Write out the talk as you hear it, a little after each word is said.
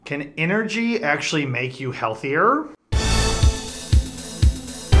Can energy actually make you healthier?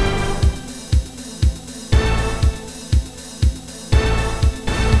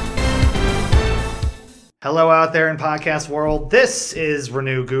 Hello out there in podcast world. This is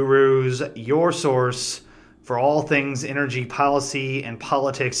Renew Gurus, your source for all things energy policy and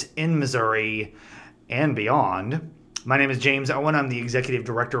politics in Missouri and beyond. My name is James Owen. I'm the Executive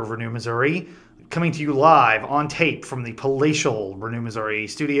Director of Renew Missouri, coming to you live on tape from the palatial Renew Missouri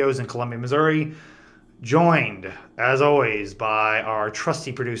studios in Columbia, Missouri, joined, as always, by our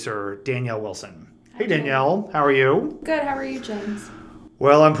trusty producer, Danielle Wilson. Hey, Danielle. How are you? Good. How are you, James?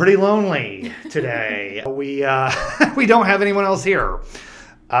 Well, I'm pretty lonely today. We don't have anyone else here.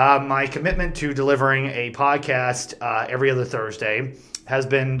 My commitment to delivering a podcast every other Thursday has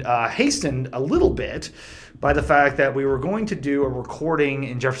been hastened a little bit by the fact that we were going to do a recording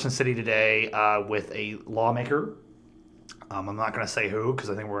in Jefferson City today with a lawmaker. I'm not going to say who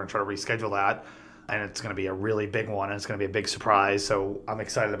because I think we're going to try to reschedule that. And it's going to be a really big one and it's going to be a big surprise. So I'm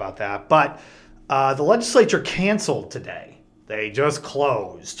excited about that. But the legislature canceled today. They just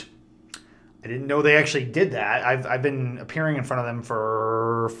closed. I didn't know they actually did that. I've been appearing in front of them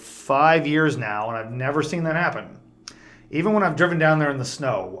for 5 years now, and I've never seen that happen. Even when I've driven down there in the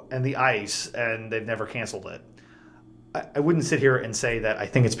snow and the ice, and they've never canceled it. I wouldn't sit here and say that I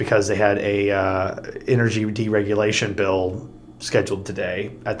think it's because they had a energy deregulation bill scheduled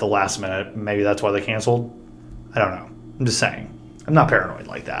today at the last minute. Maybe that's why they canceled. I don't know. I'm just saying. I'm not paranoid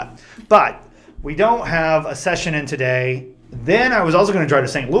like that. But we don't have a session in today. Then I was also going to drive to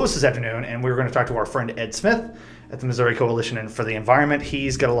St. Louis this afternoon, and we were going to talk to our friend Ed Smith at the Missouri Coalition for the Environment.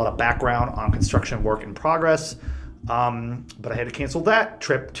 He's got a lot of background on construction work in progress, but I had to cancel that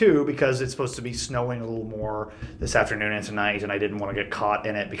trip too because it's supposed to be snowing a little more this afternoon and tonight, and I didn't want to get caught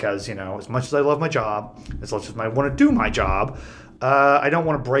in it because, you know, as much as I love my job, as much as I want to do my job, I don't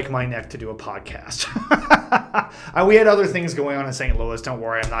want to break my neck to do a podcast. We had other things going on in St. Louis. Don't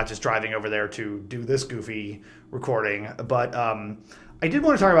worry, I'm not just driving over there to do this goofy recording. But I did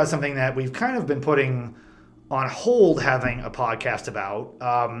want to talk about something that we've kind of been putting on hold having a podcast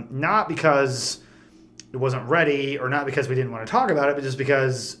about. Not because it wasn't ready or not because we didn't want to talk about it, but just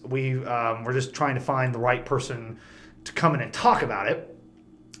because we were just trying to find the right person to come in and talk about it.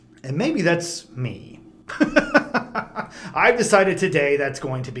 And maybe that's me. I've decided today that's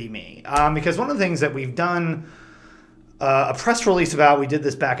going to be me because one of the things that we've done a press release about, we did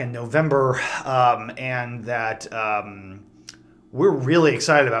this back in November, and that we're really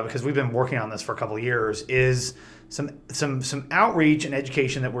excited about because we've been working on this for a couple of years, is some outreach and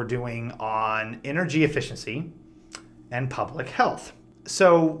education that we're doing on energy efficiency and public health.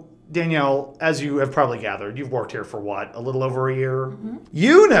 So Danielle, as you have probably gathered, you've worked here for what, a little over a year? Mm-hmm.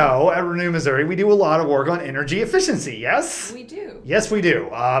 You know, at Renew Missouri, we do a lot of work on energy efficiency, yes? We do. Yes, we do.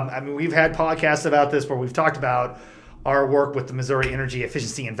 We've had podcasts about this where we've talked about our work with the Missouri Energy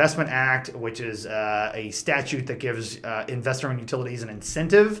Efficiency Investment Act, which is a statute that gives investor-owned utilities an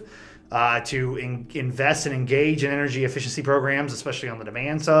incentive to invest and engage in energy efficiency programs, especially on the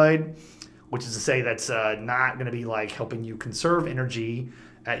demand side, which is to say that's not going to be like helping you conserve energy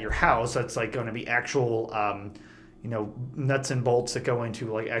at your house. That's like going to be actual, nuts and bolts that go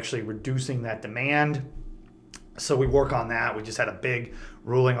into like actually reducing that demand. So we work on that. We just had a big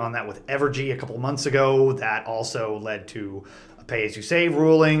ruling on that with Evergy a couple of months ago. That also led to a pay-as-you-save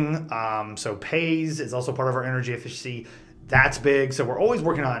ruling. So PAYS is also part of our energy efficiency. That's big. So we're always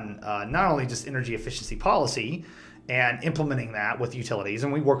working on not only just energy efficiency policy and implementing that with utilities,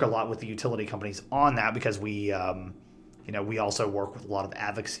 and we work a lot with the utility companies on that because we also work with a lot of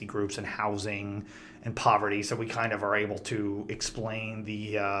advocacy groups in housing and poverty, so we kind of are able to explain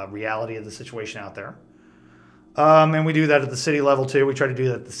the reality of the situation out there. And we do that at the city level too. We try to do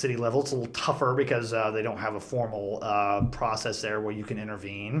that at the city level. It's a little tougher because they don't have a formal process there where you can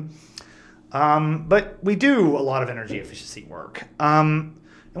intervene. But we do a lot of energy efficiency work. And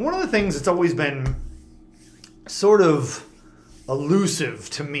one of the things that's always been sort of elusive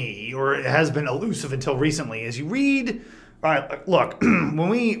to me, or it has been elusive until recently, is you read. All right, look, when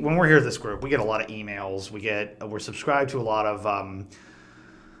we're here at this group, we get a lot of emails. We're subscribed to a lot of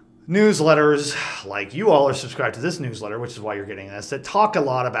newsletters, like you all are subscribed to this newsletter, which is why you're getting this, that talk a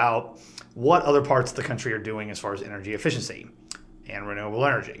lot about what other parts of the country are doing as far as energy efficiency and renewable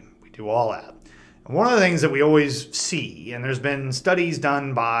energy. We do all that. And one of the things that we always see, and there's been studies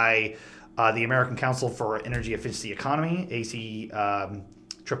done by the American Council for Energy Efficiency Economy, ACEEE,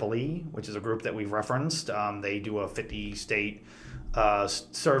 which is a group that we've referenced. They do a 50-state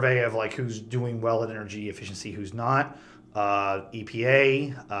survey of like who's doing well at energy efficiency, who's not.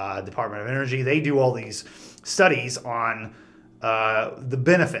 EPA, Department of Energy, they do all these studies on the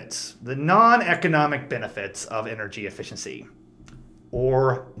benefits, the non-economic benefits of energy efficiency,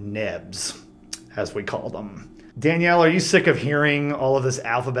 or NEBs, as we call them. Danielle, are you sick of hearing all of this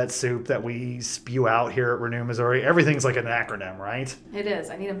alphabet soup that we spew out here at Renew Missouri? Everything's like an acronym, right? It is.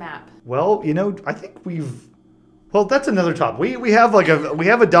 I need a map. Well, I think well, that's another topic. We have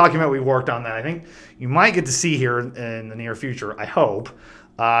a document we worked on that I think you might get to see here in the near future, I hope,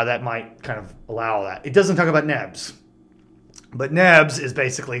 that might kind of allow that. It doesn't talk about NEBs, but NEBs is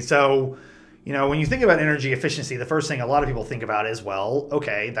basically, so, when you think about energy efficiency, the first thing a lot of people think about is, well,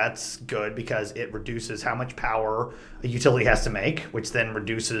 okay, that's good because it reduces how much power a utility has to make, which then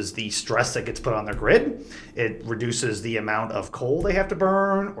reduces the stress that gets put on their grid. It reduces the amount of coal they have to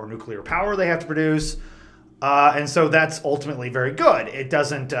burn or nuclear power they have to produce. And so that's ultimately very good. It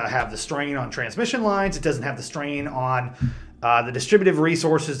doesn't have the strain on transmission lines. It doesn't have the strain on the distributive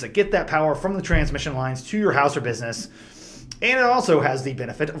resources that get that power from the transmission lines to your house or business. And it also has the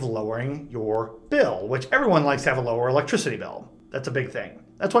benefit of lowering your bill, which everyone likes to have a lower electricity bill. That's a big thing.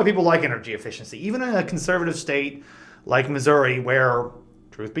 That's why people like energy efficiency. Even in a conservative state like Missouri, where,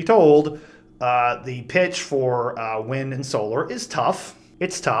 truth be told, the pitch for wind and solar is tough.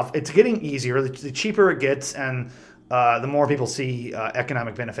 It's tough. It's getting easier. The cheaper it gets and the more people see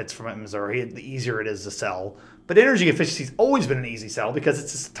economic benefits from it in Missouri, the easier it is to sell. But energy efficiency has always been an easy sell because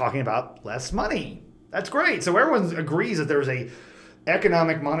it's just talking about less money. That's great. So everyone agrees that there's a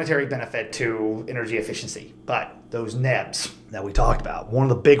economic monetary benefit to energy efficiency. But those NEBs that we talked about, one of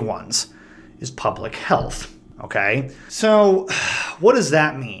the big ones is public health. Okay. So what does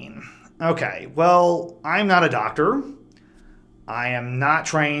that mean? Okay. Well, I'm not a doctor. I am not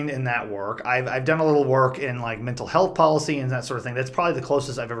trained in that work. I've done a little work in like mental health policy and that sort of thing. That's probably the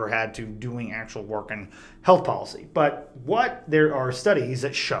closest I've ever had to doing actual work in health policy. But what there are studies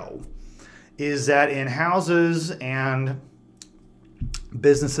that show is that in houses and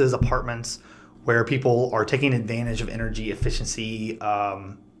businesses, apartments, where people are taking advantage of energy efficiency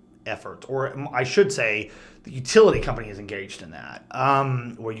efforts, or I should say the utility company is engaged in that,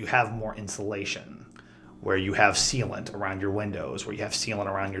 where you have more insulation, where you have sealant around your windows, where you have sealant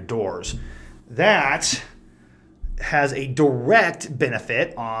around your doors, that has a direct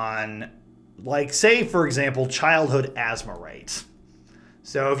benefit on, like, say, for example, childhood asthma rates.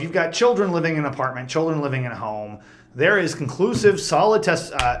 So if you've got children living in an apartment, children living in a home, there is conclusive, solid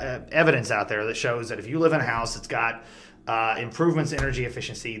evidence out there that shows that if you live in a house that's got improvements in energy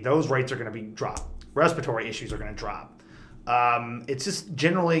efficiency, those rates are going to be dropped. Respiratory issues are going to drop. It just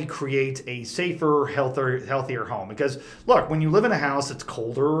generally creates a safer, healthier home. Because look, when you live in a house that's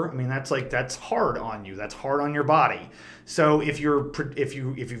colder, I mean that's hard on you. That's hard on your body. So if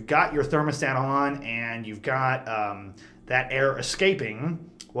you've got your thermostat on and you've got that air escaping,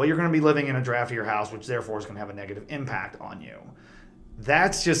 well, you're going to be living in a draftier house, which therefore is going to have a negative impact on you.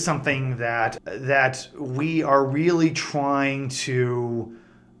 That's just something that we are really trying to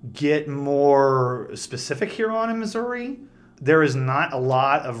get more specific here on in Missouri. There is not a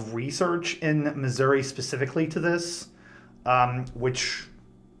lot of research in Missouri specifically to this, which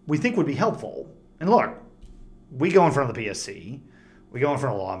we think would be helpful. And look, we go in front of the PSC, we go in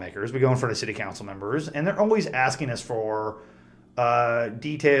front of lawmakers, we go in front of city council members, and they're always asking us for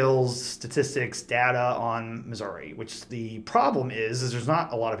details, statistics, data on Missouri, which the problem is there's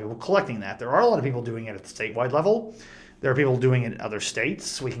not a lot of people collecting that. There are a lot of people doing it at the statewide level. There are people doing it in other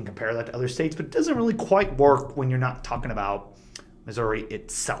states. We can compare that to other states, but it doesn't really quite work when you're not talking about Missouri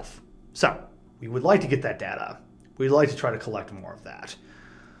itself. So we would like to get that data. We'd like to try to collect more of that.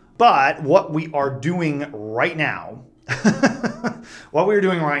 But what we are doing right now,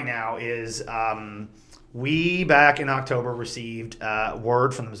 is we, back in October, received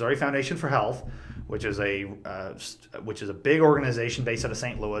word from the Missouri Foundation for Health, which is a big organization based out of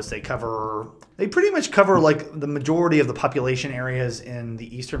St. Louis. They pretty much cover like the majority of the population areas in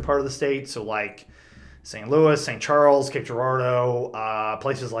the eastern part of the state. So like St. Louis, St. Charles, Cape Girardeau,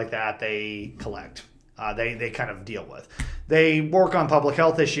 places like that, they collect. They kind of deal with. They work on public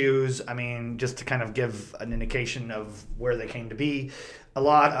health issues. I mean, just to kind of give an indication of where they came to be, a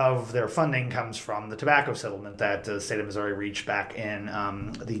lot of their funding comes from the tobacco settlement that the state of Missouri reached back in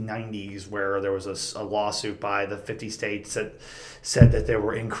the 90s, where there was a lawsuit by the 50 states that said that there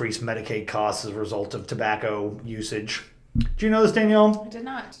were increased Medicaid costs as a result of tobacco usage. Do you know this, Danielle? I did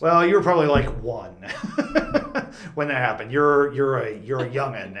not. Well, you were probably like one when that happened. You're a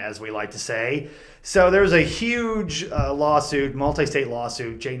youngin', as we like to say. So there was a huge lawsuit, multi-state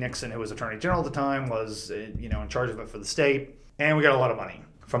lawsuit. Jay Nixon, who was Attorney General at the time, was in charge of it for the state, and we got a lot of money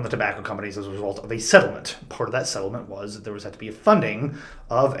from the tobacco companies as a result of a settlement. Part of that settlement was that there had to be a funding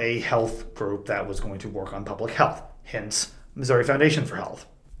of a health group that was going to work on public health, hence Missouri Foundation for Health.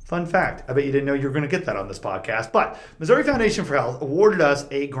 Fun fact, I bet you didn't know you were going to get that on this podcast, but Missouri Foundation for Health awarded us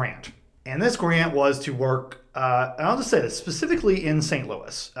a grant. And this grant was to work, and I'll just say this, specifically in St.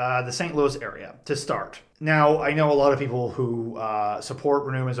 Louis, the St. Louis area, to start. Now, I know a lot of people who support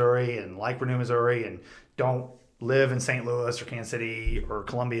Renew Missouri and like Renew Missouri and don't live in St. Louis or Kansas City or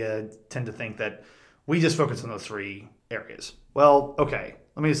Columbia tend to think that we just focus on those three areas. Well, okay,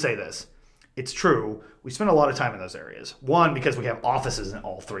 let me just say this. It's true. We spend a lot of time in those areas. One, because we have offices in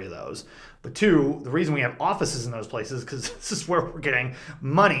all three of those. But two, the reason we have offices in those places is because this is where we're getting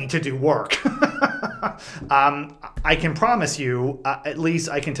money to do work. I can promise you, at least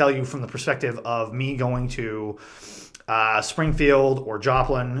I can tell you from the perspective of me going to Springfield or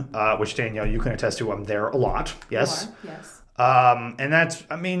Joplin, which Danielle, you can attest to, I'm there a lot. Yes. Yes. And that's,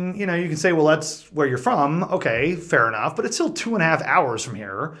 I mean, you can say, well, that's where you're from. Okay, fair enough. But it's still 2.5 hours from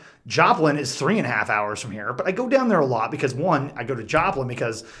here. Joplin is 3.5 hours from here. But I go down there a lot because, one, I go to Joplin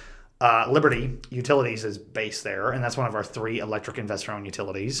because Liberty Utilities is based there. And that's one of our 3 electric investor-owned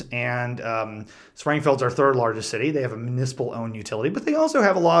utilities. And Springfield's our 3rd largest city. They have a municipal-owned utility. But they also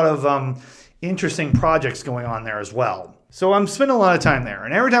have a lot of interesting projects going on there as well. So I'm spending a lot of time there.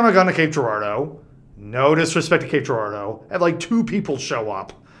 And every time I've gone to Cape Girardeau, no disrespect to Cape Girardeau, I have like 2 people show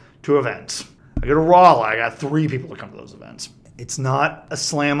up to events. I go to Rolla, I got 3 people to come to those events. It's not a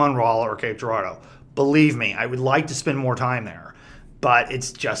slam on Rolla or Cape Girardeau. Believe me, I would like to spend more time there, but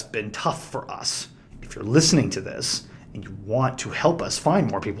it's just been tough for us. If you're listening to this and you want to help us find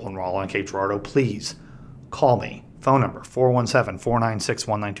more people in Rolla and Cape Girardeau, please call me. Phone number,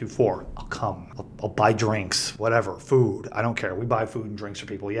 417-496-1924. I'll come. I'll buy drinks, whatever, food. I don't care. We buy food and drinks for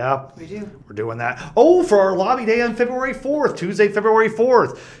people, yeah? We do. We're doing that. Oh, for our lobby day on February 4th, Tuesday, February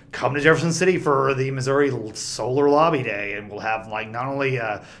 4th. Come to Jefferson City for the Missouri Solar Lobby Day, and we'll have not only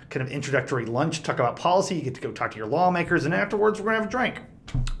a kind of introductory lunch, talk about policy, you get to go talk to your lawmakers, and afterwards we're going to have a drink.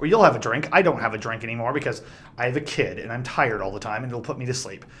 Or you'll have a drink. I don't have a drink anymore because I have a kid, and I'm tired all the time, and it'll put me to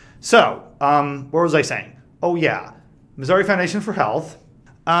sleep. So, what was I saying? Oh, yeah. Missouri Foundation for Health.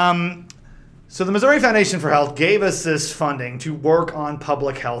 So the Missouri Foundation for Health gave us this funding to work on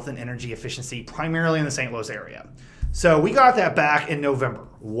public health and energy efficiency, primarily in the St. Louis area. So we got that back in November.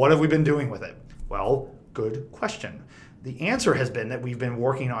 What have we been doing with it? Well, good question. The answer has been that we've been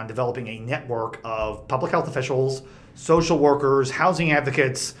working on developing a network of public health officials, social workers, housing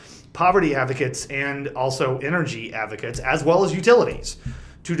advocates, poverty advocates, and also energy advocates, as well as utilities,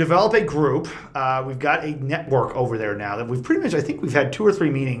 to develop a group. We've got a network over there now that we've pretty much, I think we've had 2 or 3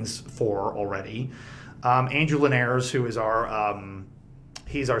 meetings for already. Andrew Linares, who is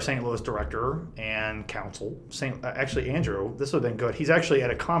he's our St. Louis director and counsel. Actually, Andrew, this would have been good. He's actually at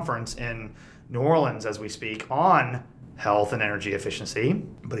a conference in New Orleans as we speak on health and energy efficiency,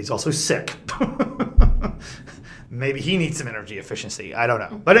 but he's also sick. Maybe he needs some energy efficiency. I don't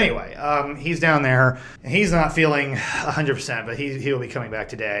know. But anyway, he's down there, and he's not feeling 100%, but he'll be coming back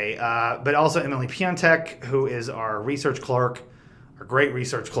today. But also Emily Piontek, who is our research clerk, our great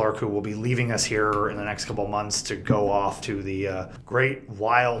research clerk, who will be leaving us here in the next couple of months to go off to the great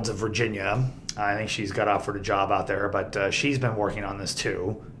wilds of Virginia. I think she's got offered a job out there, but she's been working on this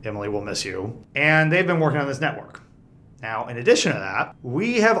too. Emily, we'll miss you. And they've been working on this network. Now, in addition to that,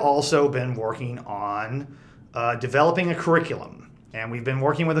 we have also been working on developing a curriculum. And we've been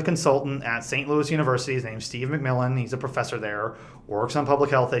working with a consultant at St. Louis University. His name's Steve McMillan. He's a professor there, works on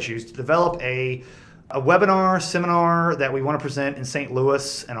public health issues, to develop a webinar, seminar that we want to present in St.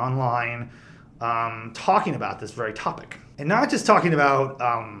 Louis and online, talking about this very topic. And not just talking about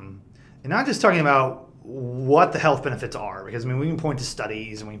what the health benefits are, because we can point to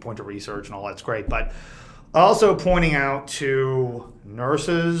studies and we can point to research and all that's great, but also pointing out to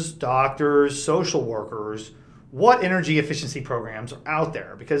nurses, doctors, social workers, what energy efficiency programs are out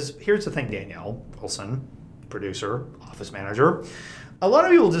there. Because here's the thing, Danielle Wilson, producer, office manager, a lot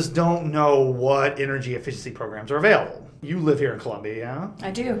of people just don't know what energy efficiency programs are available. You live here in Columbia, yeah?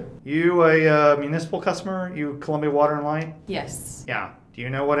 I do. You a municipal customer? You Columbia Water and Light? Yes. Yeah. Do you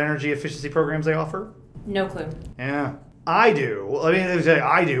know what energy efficiency programs they offer? No clue. Yeah. I do.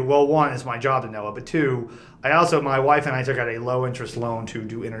 I do. Well, one, it's my job to know it, but two, my wife and I took out a low interest loan to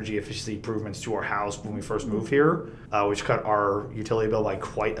do energy efficiency improvements to our house when we first moved here, which cut our utility bill by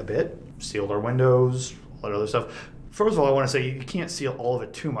quite a bit, sealed our windows, all that other stuff. First of all, I want to say you can't seal all of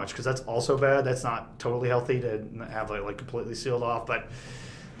it too much because that's also bad. That's not totally healthy to have like completely sealed off, but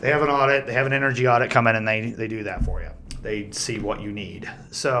they have an audit, they have an energy audit come in and they do that for you. They see what you need.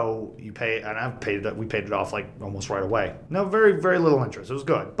 So you pay, and we paid it off like almost right away. No, very, very little interest. It was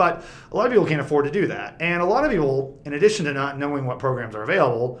good. But a lot of people can't afford to do that. And a lot of people, in addition to not knowing what programs are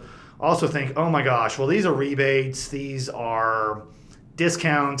available, also think, oh my gosh, well, these are rebates, these are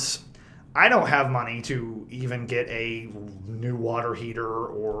discounts. I don't have money to even get a new water heater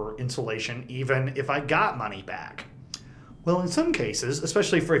or insulation, even if I got money back. Well, in some cases,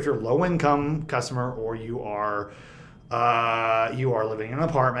 especially if you're a low-income customer or you are living in an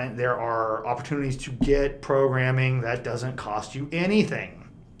apartment, there are opportunities to get programming that doesn't cost you anything.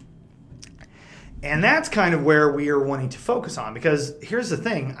 And that's kind of where we are wanting to focus on, because here's the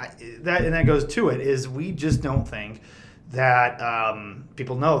thing, that goes to it, is we just don't think that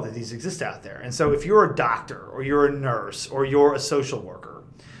people know that these exist out there. And so if you're a doctor or you're a nurse or you're a social worker,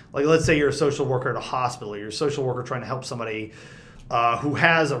 like let's say you're a social worker at a hospital, or you're a social worker trying to help somebody who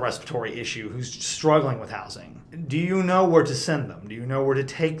has a respiratory issue, who's struggling with housing, do you know where to send them? Do you know where to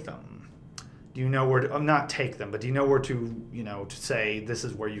take them? Do you know where to, not take them, but do you know where to, to say this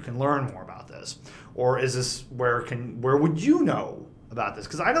is where you can learn more about this? Or is this where would you know about this?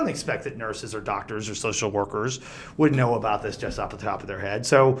 Because I don't expect that nurses or doctors or social workers would know about this just off the top of their head.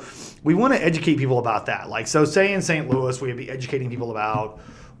 So we want to educate people about that. Like, so say in St. Louis, we'd be educating people about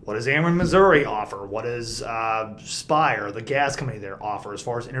what does Ameren, Missouri offer? What does Spire, the gas company there, offer as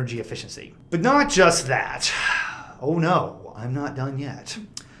far as energy efficiency? But not just that. Oh no, I'm not done yet.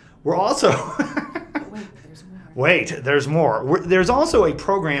 We're also... Wait, there's more. There's also a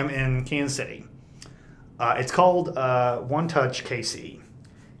program in Kansas City. It's called One Touch KC.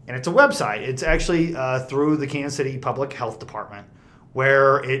 And it's a website. It's actually through the Kansas City Public Health Department,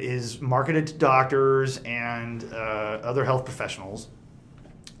 where it is marketed to doctors and other health professionals.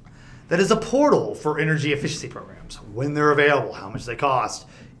 That is a portal for energy efficiency programs, when they're available, how much they cost,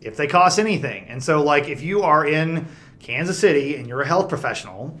 if they cost anything. And so, like, if you are in Kansas City and you're a health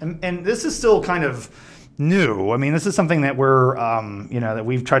professional, and this is still kind of new. I mean, this is something that we're, that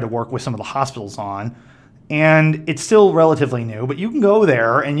we've tried to work with some of the hospitals on, and it's still relatively new, but you can go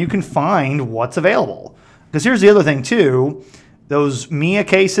there and you can find what's available. Because here's the other thing too, those MIA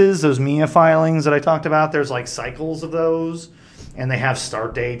cases, those MIA filings that I talked about, there's like cycles of those, and they have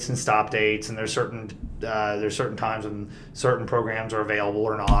start dates and stop dates, and there's certain times when certain programs are available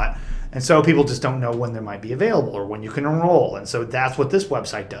or not. And so people just don't know when they might be available or when you can enroll. And so that's what this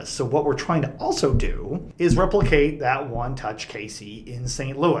website does. So what we're trying to also do is replicate that One Touch KC in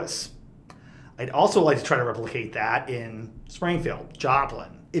St. Louis. I'd also like to try to replicate that in Springfield,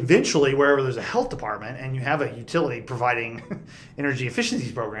 Joplin. Eventually, wherever there's a health department and you have a utility providing energy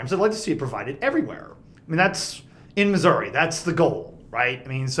efficiency programs, I'd like to see it provided everywhere. I mean, that's in Missouri. That's the goal, right? I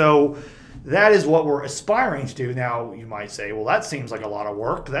mean, so that is what we're aspiring to do. Now, you might say, well, that seems like a lot of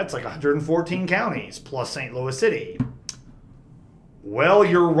work. That's like 114 counties plus St. Louis City. Well,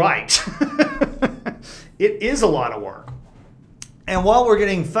 you're right. It is a lot of work. And while we're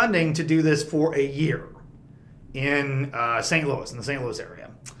getting funding to do this for a year in St. Louis, in the St. Louis area,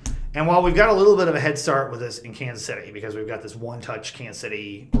 and while we've got a little bit of a head start with this in Kansas City, because we've got this One Touch Kansas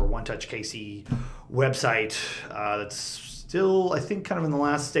City or One Touch KC website that's still, I think, kind of in the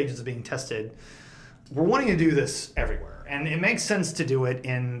last stages of being tested, we're wanting to do this everywhere, and it makes sense to do it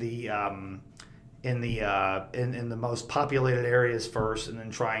in the most populated areas first, and then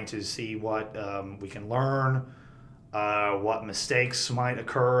trying to see what we can learn, what mistakes might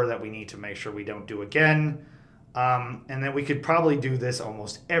occur that we need to make sure we don't do again, and then we could probably do this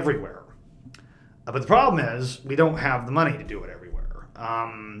almost everywhere. But the problem is we don't have the money to do it everywhere.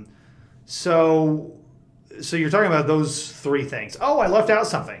 So you're talking about those three things. Oh, I left out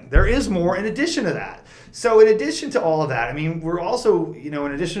something. There is more in addition to that. So in addition to all of that, I mean, we're also, in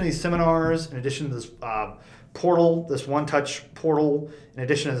addition to these seminars, in addition to this portal, this One Touch portal, in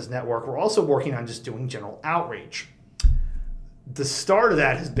addition to this network, we're also working on just doing general outreach. The start of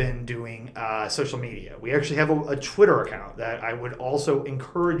that has been doing social media. We actually have a Twitter account that I would also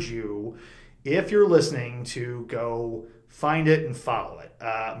encourage you, if you're listening, to go find it and follow it.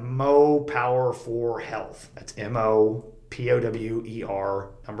 Mo Power for Health. That's MOPOWER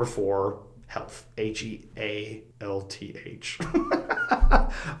 4 Health. HEALTH.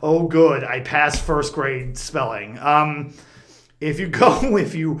 Oh, good. I passed first grade spelling. If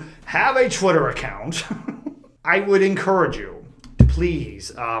you have a Twitter account, I would encourage you to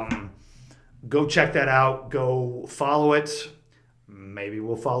please go check that out. Go follow it. Maybe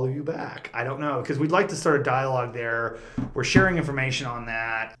we'll follow you back. I don't know, because we'd like to start a dialogue there. We're sharing information on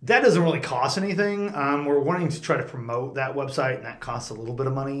that. That doesn't really cost anything. We're wanting to try to promote that website, and that costs a little bit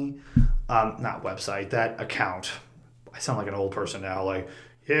of money. Not website, that account. I sound like an old person now. Like,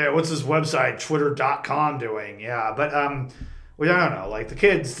 yeah, what's this website, twitter.com doing? Yeah, but we don't know. Like the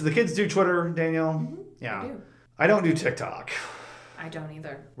kids do Twitter, Danielle? Mm-hmm. Yeah. I do. I don't do TikTok. I don't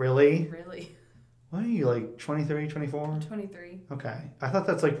either. Really? Really. What are you, like 23, 24? 23. Okay. I thought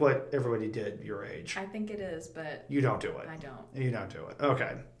that's like what everybody did your age. I think it is, but You don't do it. I don't. You don't do it.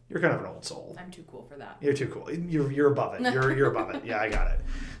 Okay. You're kind of an old soul. I'm too cool for that. You're too cool. You're above it. You're above it. Yeah, I got it.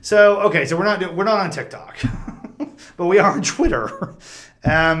 So okay, so we're not on TikTok, but we are on Twitter,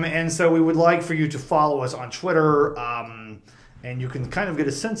 and so we would like for you to follow us on Twitter, and you can kind of get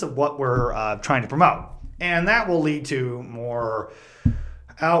a sense of what we're trying to promote, and that will lead to more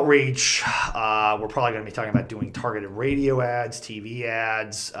outreach. We're probably going to be talking about doing targeted radio ads, TV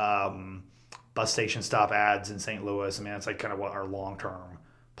ads, bus station stop ads in St. Louis. I mean, that's like kind of what our long-term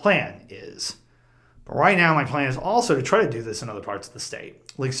plan is. But right now, my plan is also to try to do this in other parts of the state.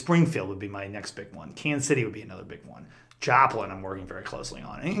 Like Springfield would be my next big one. Kansas City would be another big one. Joplin, I'm working very closely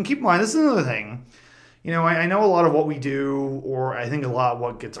on. And keep in mind, this is another thing. You know, I know a lot of what we do, or I think a lot of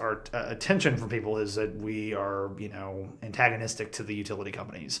what gets our attention from people is that we are, you know, antagonistic to the utility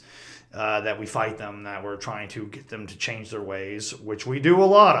companies, that we fight them, that we're trying to get them to change their ways, which we do a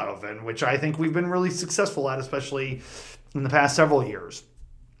lot of, and which I think we've been really successful at, especially in the past several years.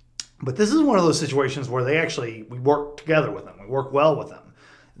 But this is one of those situations where we work together with them. We work well with them.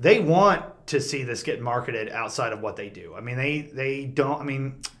 They want to see this get marketed outside of what they do. I mean, they don't, I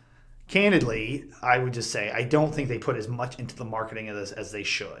mean, candidly, I would just say I don't think they put as much into the marketing of this as they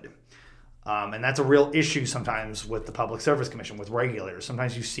should. And that's a real issue sometimes with the Public Service Commission, with regulators.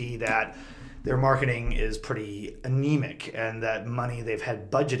 Sometimes you see that their marketing is pretty anemic and that money they've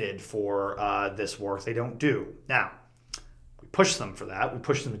had budgeted for this work they don't do. Now, we push them for that. We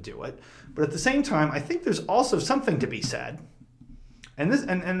push them to do it. But at the same time, I think there's also something to be said. And this,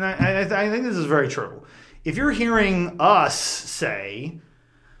 and I think this is very true. If you're hearing us say,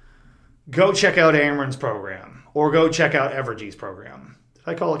 go check out Ameren's program, or go check out Evergy's program. Did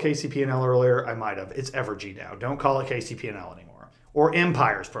I call it KCP&L earlier? I might have. It's Evergy now. Don't call it KCP&L anymore. Or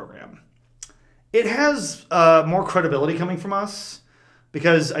Empire's program. It has more credibility coming from us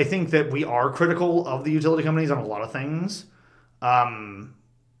because I think that we are critical of the utility companies on a lot of things.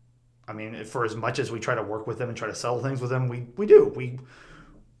 I mean, for as much as we try to work with them and try to sell things with them, we do.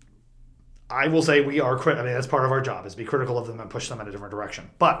 I will say we are critical. I mean, that's part of our job, is be critical of them and push them in a different direction.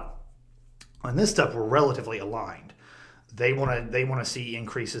 But on this stuff, we're relatively aligned. They want to see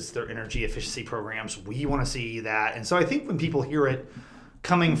increases to their energy efficiency programs. We want to see that. And so I think when people hear it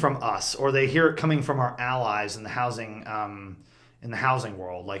coming from us, or they hear it coming from our allies in the housing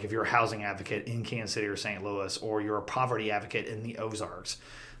world, like if you're a housing advocate in Kansas City or St. Louis, or you're a poverty advocate in the Ozarks,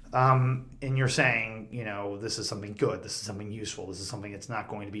 and you're saying, you know, this is something good, this is something useful, this is something that's not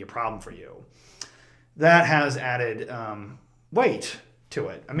going to be a problem for you, that has added weight to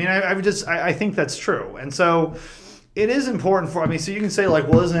it. I mean, I think that's true. And so it is important so you can say like,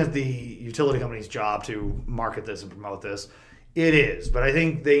 well, isn't it the utility company's job to market this and promote this? It is, but I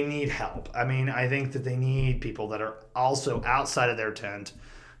think they need help. I mean, I think that they need people that are also outside of their tent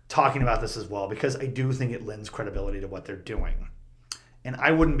talking about this as well, because I do think it lends credibility to what they're doing. And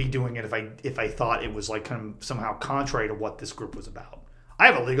I wouldn't be doing it if I thought it was like kind of somehow contrary to what this group was about. I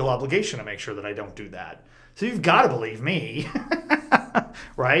have a legal obligation to make sure that I don't do that. So you've got to believe me,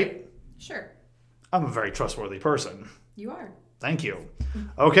 right? Sure. I'm a very trustworthy person. You are. Thank you.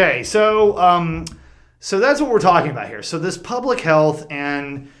 Okay, so so that's what we're talking about here. So this public health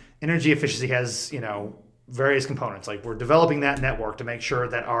and energy efficiency has, you know, various components. Like we're developing that network to make sure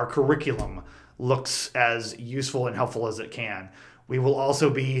that our curriculum looks as useful and helpful as it can. We will also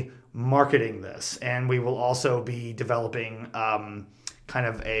be marketing this, and we will also be developing kind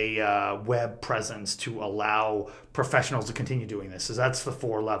of a web presence to allow professionals to continue doing this. So that's the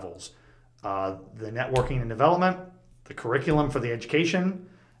 4 levels. The networking and development, the curriculum for the education,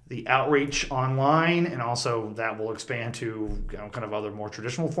 the outreach online, and also that will expand to, you know, kind of other more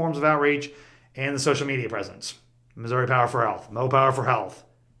traditional forms of outreach, and the social media presence. Missouri Power for Health, Mo Power for Health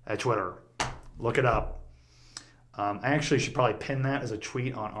at Twitter. Look it up. I actually should probably pin that as a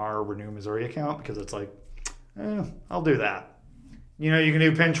tweet on our Renew Missouri account, because it's like, I'll do that. You know, you can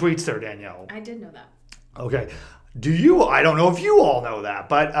do pin tweets there, Danielle. I did know that. Okay. Do you? I don't know if you all know that,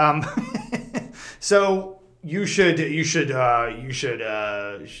 but so you should check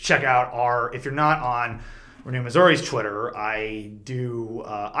out our. If you're not on Renew Missouri's Twitter, I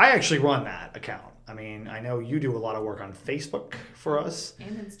actually run that account. I mean, I know you do a lot of work on Facebook for us.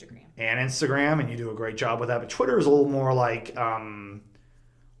 And Instagram. And you do a great job with that. But Twitter is a little more like,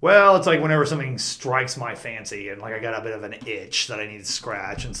 well, it's like whenever something strikes my fancy and like I got a bit of an itch that I need to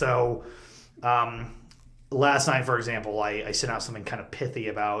scratch. And so last night, for example, I sent out something kind of pithy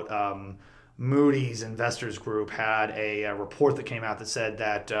about Moody's Investors Group had a report that came out that said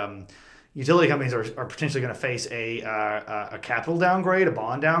that utility companies are potentially going to face a capital downgrade, a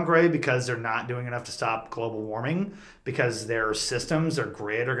bond downgrade, because they're not doing enough to stop global warming, because their systems, their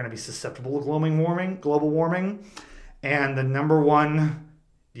grid are going to be susceptible to global warming. And the number one,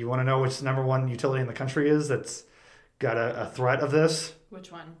 do you want to know which the number one utility in the country is that's got a threat of this?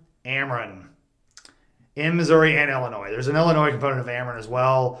 Which one? Ameren. In Missouri and Illinois. There's an Illinois component of Ameren as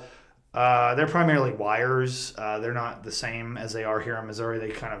well. They're primarily wires. They're not the same as they are here in Missouri.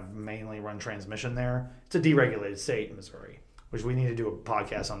 They kind of mainly run transmission there. It's a deregulated state in Missouri, which we need to do a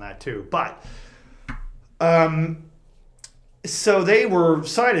podcast on that too. But so they were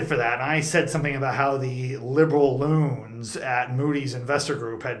cited for that. And I said something about how the liberal loons at Moody's Investor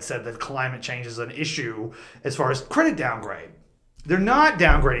Group had said that climate change is an issue as far as credit downgrade. They're not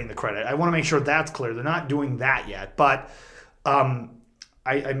downgrading the credit. I want to make sure that's clear. They're not doing that yet. But I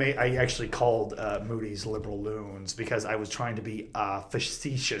actually called Moody's liberal loons because I was trying to be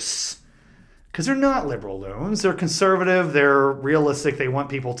facetious. Because they're not liberal loons. They're conservative. They're realistic. They want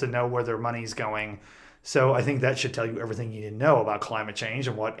people to know where their money's going. So I think that should tell you everything you need to know about climate change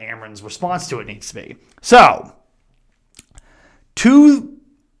and what Ameren's response to it needs to be. So, to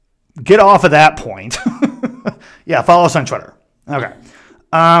get off of that point, yeah, follow us on Twitter. Okay.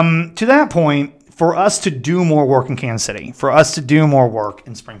 To that point, for us to do more work in Kansas City, for us to do more work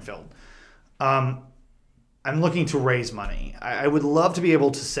in Springfield, I'm looking to raise money. I would love to be able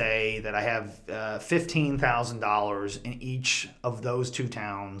to say that I have $15,000 in each of those two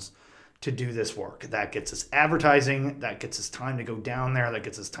towns to do this work. That gets us advertising, that gets us time to go down there, that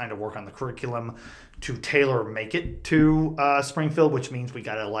gets us time to work on the curriculum, to tailor make it to Springfield, which means we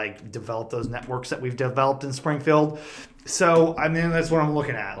got to develop those networks that we've developed in Springfield. So, I mean, that's what I'm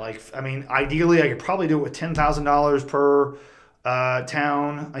looking at. Ideally, I could probably do it with $10,000 per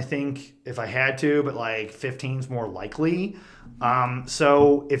town, I think, if I had to, but 15 is more likely.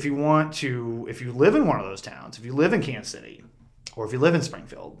 So if you live in one of those towns, if you live in Kansas City, or if you live in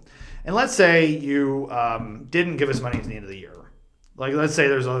Springfield, and let's say you didn't give us money at the end of the year. Let's say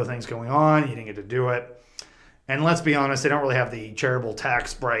there's other things going on, you didn't get to do it. And let's be honest, they don't really have the charitable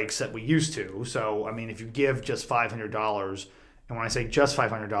tax breaks that we used to. So, I mean, if you give just $500, and when I say just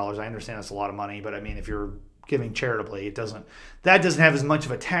 $500, I understand that's a lot of money, but I mean, if you're giving charitably, that doesn't have as much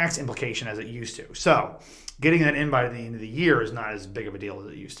of a tax implication as it used to. So, getting that in by the end of the year is not as big of a deal as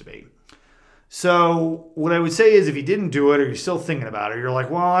it used to be. So what I would say is if you didn't do it or you're still thinking about it, you're like,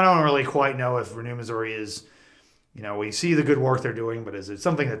 well, I don't really quite know if Renew Missouri is, we see the good work they're doing, but is it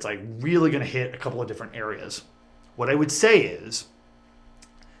something that's really going to hit a couple of different areas? What I would say is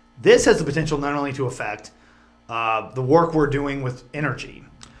this has the potential not only to affect the work we're doing with energy,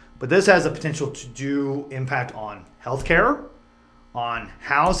 but this has the potential to do impact on healthcare, on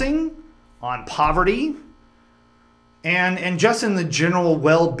housing, on poverty, and just in the general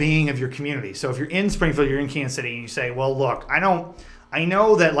well-being of your community. So if you're in Springfield, you're in Kansas City, and you say, well, look, I know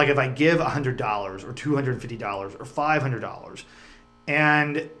that if I give $100 or $250 or $500,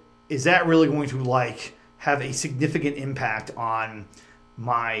 and is that really going to have a significant impact on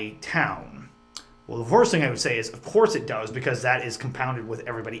my town? Well, the first thing I would say is, of course it does, because that is compounded with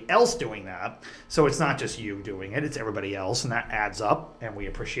everybody else doing that. So it's not just you doing it, it's everybody else, and that adds up, and we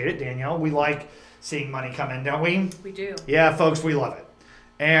appreciate it. Danielle, we like seeing money come in, don't we? We do. Yeah, folks, we love it.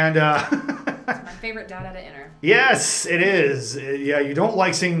 And it's my favorite data to enter. Yes, it is. Yeah, you don't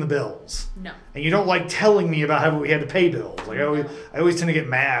like seeing the bills. No. And you don't like telling me about how we had to pay bills. I always tend to get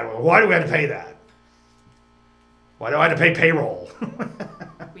mad. Well, why do we have to pay that? Why do I have to pay payroll?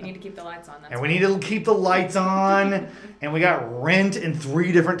 We need to keep the lights on. We need to keep the lights on. And we got rent in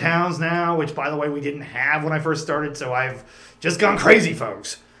 3 different towns now, which, by the way, we didn't have when I first started. So I've just gone crazy,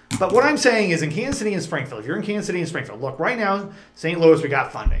 folks. But what I'm saying is in Kansas City and Springfield, if you're in Kansas City and Springfield, look, right now, St. Louis, we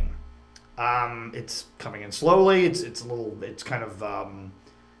got funding. It's coming in slowly. It's kind of,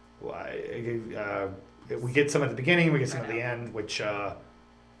 we get some at the beginning, we get some at the end, which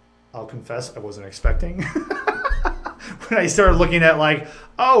I'll confess I wasn't expecting. When I started looking at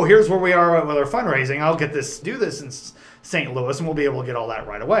here's where we are with our fundraising, I'll do this in St. Louis and we'll be able to get all that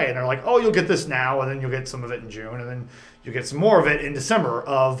right away. And they're like, oh, you'll get this now, and then you'll get some of it in June, and then you'll get some more of it in December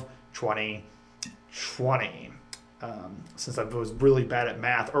of 2020. Since I was really bad at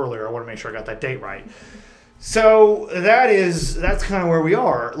math earlier, I want to make sure I got that date right. So that's kind of where we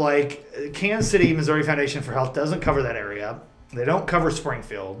are. Kansas City, Missouri Foundation for Health doesn't cover that area. They don't cover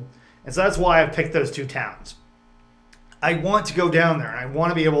Springfield. And so that's why I picked those 2 towns. I want to go down there, and I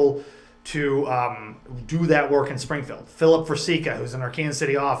want to be able to do that work in Springfield. Philip Forsica, who's in our Kansas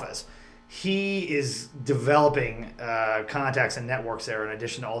City office, he is developing contacts and networks there in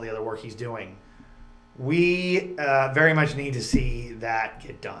addition to all the other work he's doing. we very much need to see that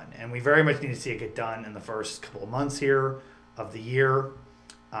get done. And we very much need to see it get done in the first couple of months here of the year.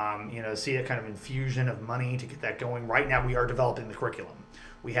 See a kind of infusion of money to get that going. Right now, we are developing the curriculum.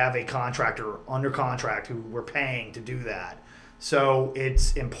 We have a contractor under contract who we're paying to do that. So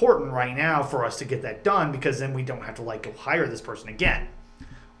it's important right now for us to get that done, because then we don't have to go hire this person again.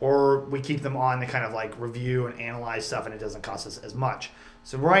 Or we keep them on to kind of review and analyze stuff, and it doesn't cost us as much.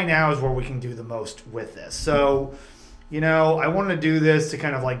 So right now is where we can do the most with this. So, I wanted to do this to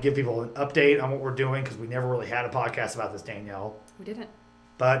kind of give people an update on what we're doing, because we never really had a podcast about this, Danielle. We didn't.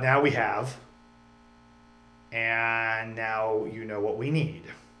 But now we have. And now you know what we need.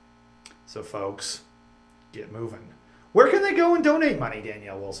 So folks, get moving. Where can they go and donate money,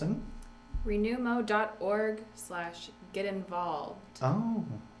 Danielle Wilson? renewmo.org/get involved. Oh.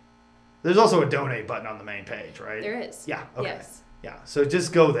 There's also a donate button on the main page, right? There is. Yeah. Okay. Yes. Yeah. So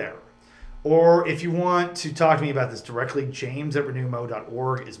just go there. Or if you want to talk to me about this directly,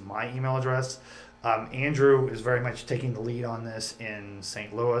 james@renewmo.org is my email address. Andrew is very much taking the lead on this in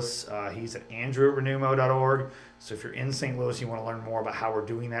St. Louis. He's at andrew@renewmo.org. So if you're in St. Louis, you want to learn more about how we're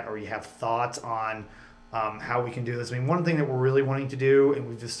doing that, or you have thoughts on how we can do this. I mean, one thing that we're really wanting to do, and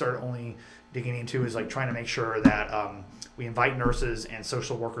we've just started only digging into, is trying to make sure that we invite nurses and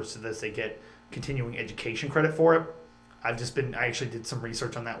social workers to this. They get continuing education credit for it. I actually did some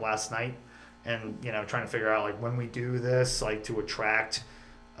research on that last night, and trying to figure out when we do this, to attract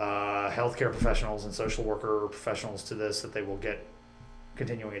healthcare professionals and social worker professionals to this, that they will get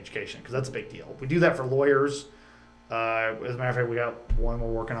continuing education, because that's a big deal. We do that for lawyers. As a matter of fact, we got one we're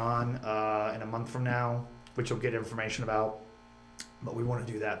working on in a month from now, which you'll get information about. But we want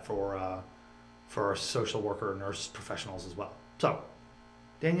to do that for our social worker, nurse professionals as well. So,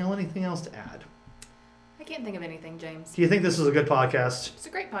 Danielle, anything else to add? I can't think of anything, James. Do you think this is a good podcast? It's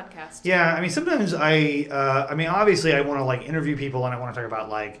a great podcast. Yeah, I mean, sometimes obviously I want to interview people, and I want to talk about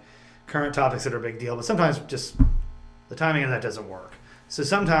current topics that are a big deal, but sometimes just the timing of that doesn't work. So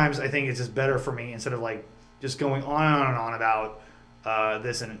sometimes I think it's just better for me, instead of just going on and on and on about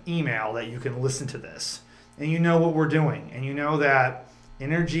this in an email, that you can listen to this and you know what we're doing, and you know that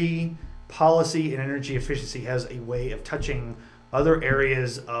energy policy and energy efficiency has a way of touching other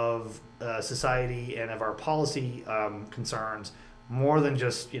areas of society and of our policy concerns, more than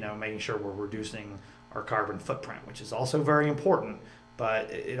just making sure we're reducing our carbon footprint, which is also very important,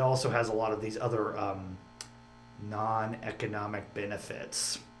 but it also has a lot of these other non-economic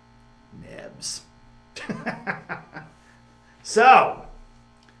benefits. Nibs. So,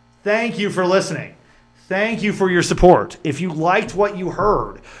 thank you for listening. Thank you for your support. If you liked what you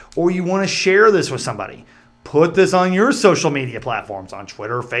heard, or you want to share this with somebody, put this on your social media platforms, on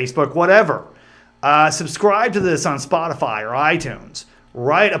Twitter, Facebook, whatever. Subscribe to this on Spotify or iTunes.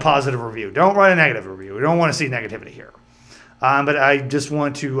 Write a positive review. Don't write a negative review. We don't want to see negativity here. But I just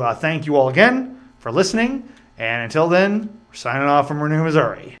want to thank you all again for listening. And until then, we're signing off from Renew,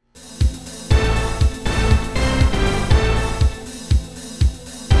 Missouri.